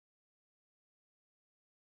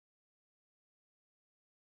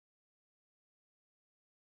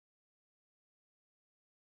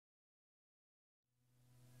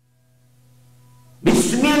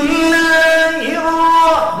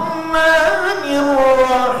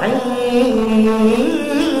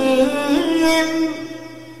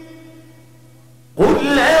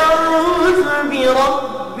قل أعوذ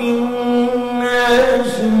برب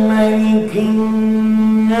الناس ملك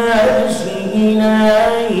الناس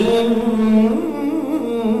إله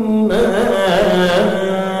الناس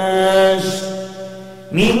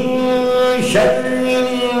من شر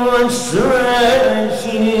الوسواس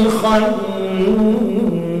الخناس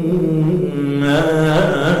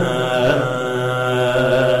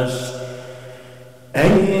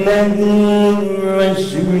الذي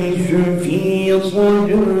يوسوس في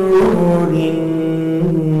صدور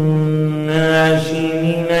الناس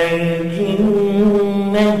من الجنة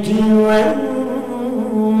والناس.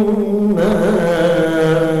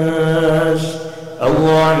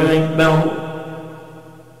 الله أكبر.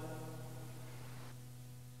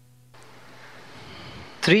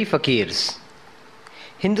 Three Fakirs.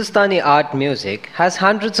 Hindustani art music has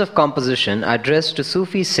hundreds of compositions addressed to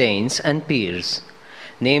Sufi saints and peers.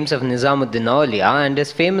 Names of Nizamuddin Auliya and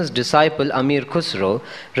his famous disciple Amir Khusro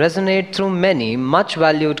resonate through many much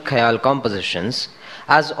valued khayal compositions,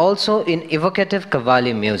 as also in evocative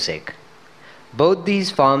qawwali music. Both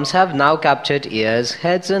these forms have now captured ears,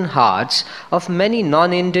 heads and hearts of many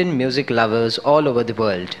non-Indian music lovers all over the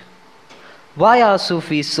world. Why are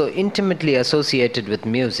Sufis so intimately associated with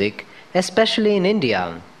music, especially in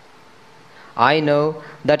India? I know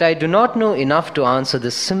that I do not know enough to answer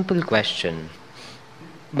this simple question.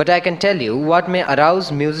 But I can tell you what may arouse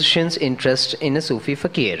musicians' interest in a Sufi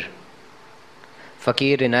fakir.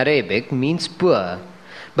 Fakir in Arabic means poor,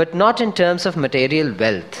 but not in terms of material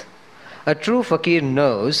wealth. A true fakir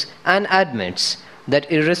knows and admits that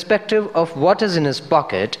irrespective of what is in his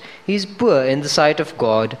pocket, he is poor in the sight of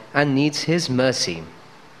God and needs His mercy.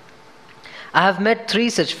 I have met three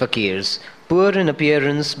such fakirs, poor in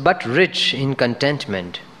appearance but rich in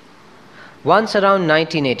contentment. Once around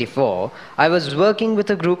 1984, I was working with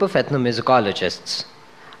a group of ethnomusicologists.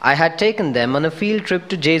 I had taken them on a field trip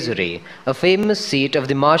to Jezuri, a famous seat of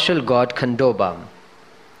the martial god Khandoba.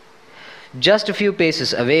 Just a few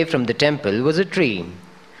paces away from the temple was a tree.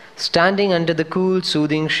 Standing under the cool,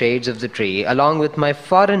 soothing shades of the tree, along with my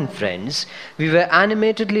foreign friends, we were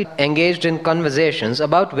animatedly engaged in conversations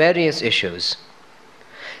about various issues.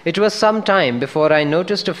 It was some time before I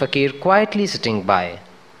noticed a fakir quietly sitting by.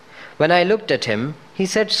 When I looked at him, he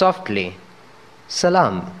said softly,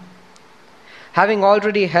 "Salam." Having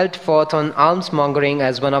already held forth on almsmongering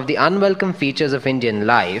as one of the unwelcome features of Indian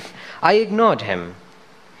life, I ignored him.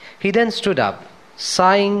 He then stood up.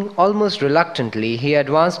 Sighing almost reluctantly, he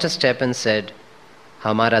advanced a step and said,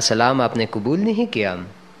 "Hamara salam aapne kabul nahi kiya."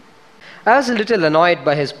 I was a little annoyed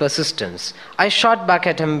by his persistence. I shot back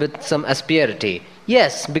at him with some asperity.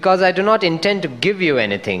 "Yes, because I do not intend to give you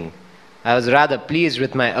anything." I was rather pleased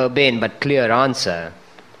with my urbane but clear answer.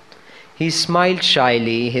 He smiled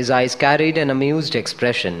shyly, his eyes carried an amused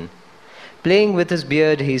expression. Playing with his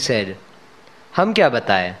beard, he said, "हम क्या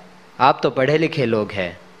बताएं? आप तो पढ़े लिखे लोग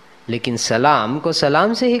हैं, लेकिन सलाम को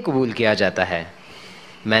सलाम से ही कबूल किया जाता है।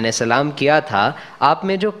 मैंने सलाम किया था आप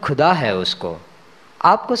में जो खुदा है उसको,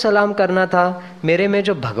 आपको सलाम करना था मेरे में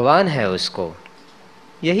जो भगवान है उसको।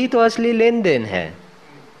 यही तो असली लेन देन है."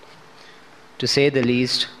 To say the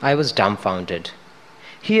least, I was dumbfounded.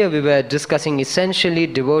 Here we were discussing essentially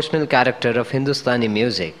devotional character of Hindustani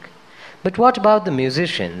music. But what about the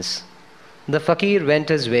musicians? The fakir went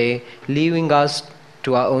his way, leaving us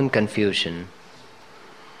to our own confusion.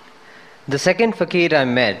 The second fakir I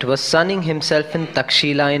met was sunning himself in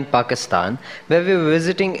Takshila in Pakistan, where we were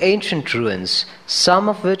visiting ancient ruins, some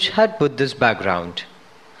of which had Buddhist background.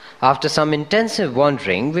 After some intensive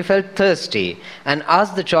wandering, we felt thirsty and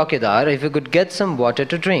asked the chowkidar if we could get some water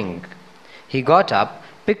to drink. He got up,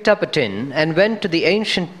 picked up a tin, and went to the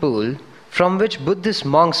ancient pool from which Buddhist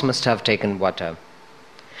monks must have taken water.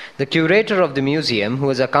 The curator of the museum, who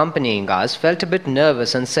was accompanying us, felt a bit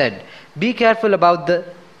nervous and said, "Be careful about the..."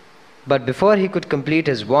 But before he could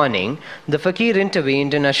complete his warning, the fakir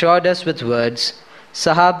intervened and assured us with words,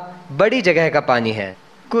 "Sahab, badi jagah ka pani hai,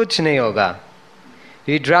 kuch nahi hoga."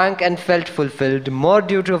 We drank and felt fulfilled, more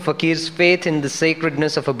due to a fakir's faith in the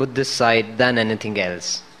sacredness of a Buddhist site than anything else.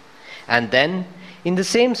 And then, in the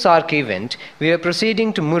same Sark event, we were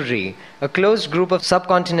proceeding to Murri, a closed group of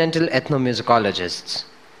subcontinental ethnomusicologists.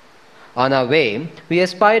 On our way, we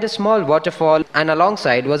espied a small waterfall, and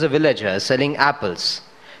alongside was a villager selling apples,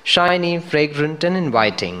 shiny, fragrant and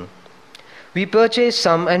inviting. We purchased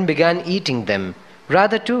some and began eating them,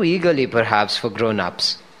 rather too eagerly perhaps for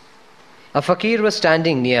grown-ups. A fakir was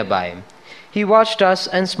standing nearby. He watched us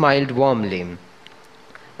and smiled warmly.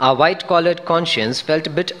 Our white-collared conscience felt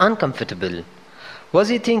a bit uncomfortable. Was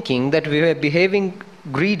he thinking that we were behaving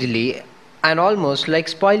greedily and almost like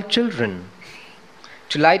spoiled children.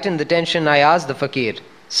 To lighten the tension, I asked the Fakir,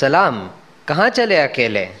 "Salam, kahan chale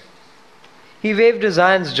akele?" He waved his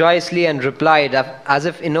hands joyously and replied as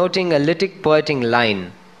if innoting a lytic poetic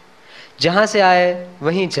line, "Jahan se aaye,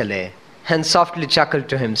 wahin chale," and softly chuckled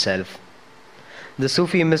to himself. The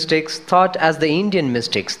Sufi mystics thought as the Indian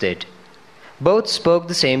mystics did. Both spoke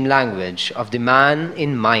the same language of the man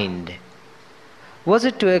in mind. Was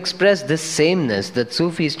it to express this sameness that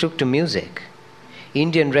Sufis took to music?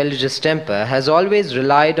 Indian religious temper has always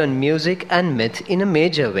relied on music and myth in a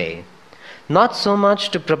major way, not so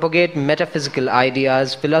much to propagate metaphysical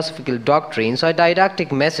ideas, philosophical doctrines, or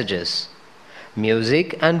didactic messages.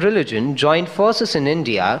 Music and religion joined forces in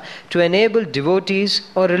India to enable devotees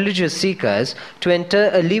or religious seekers to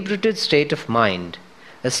enter a liberated state of mind,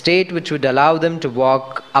 a state which would allow them to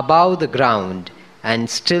walk above the ground and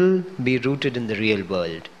still be rooted in the real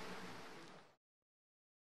world.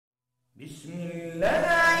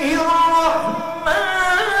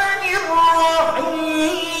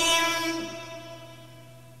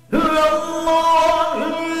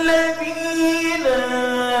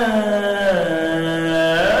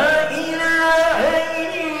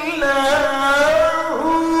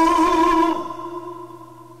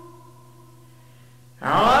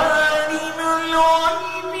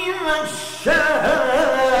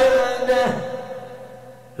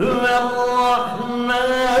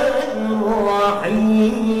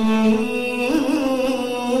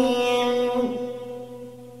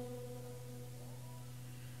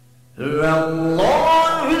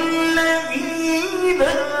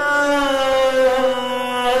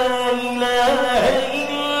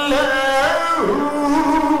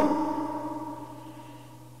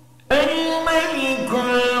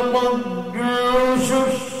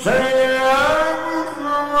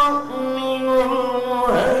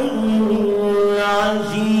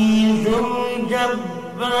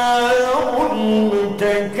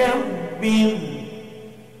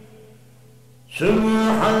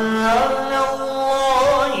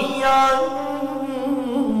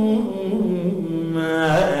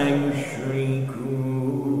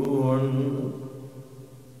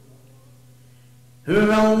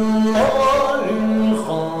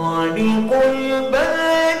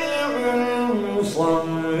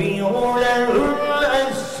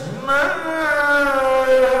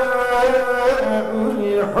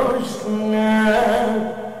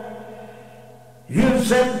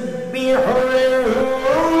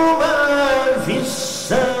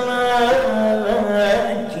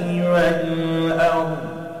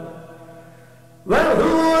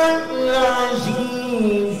 وهو